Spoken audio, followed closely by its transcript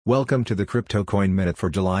Welcome to the Crypto Coin Minute for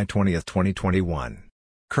July 20, 2021.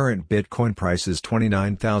 Current Bitcoin price is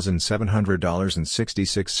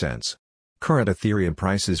 $29,700.66. Current Ethereum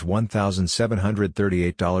price is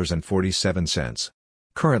 $1,738.47.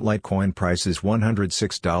 Current Litecoin price is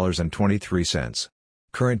 $106.23.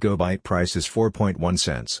 Current GoByte price is 4.1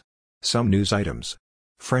 cents. Some news items.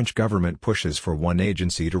 French government pushes for one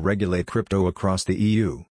agency to regulate crypto across the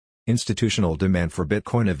EU. Institutional demand for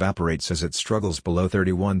Bitcoin evaporates as it struggles below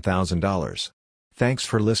 $31,000. Thanks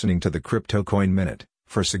for listening to the Crypto Coin Minute.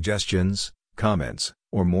 For suggestions, comments,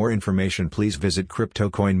 or more information, please visit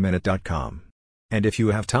CryptoCoinMinute.com. And if you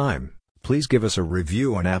have time, please give us a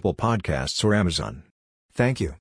review on Apple Podcasts or Amazon. Thank you.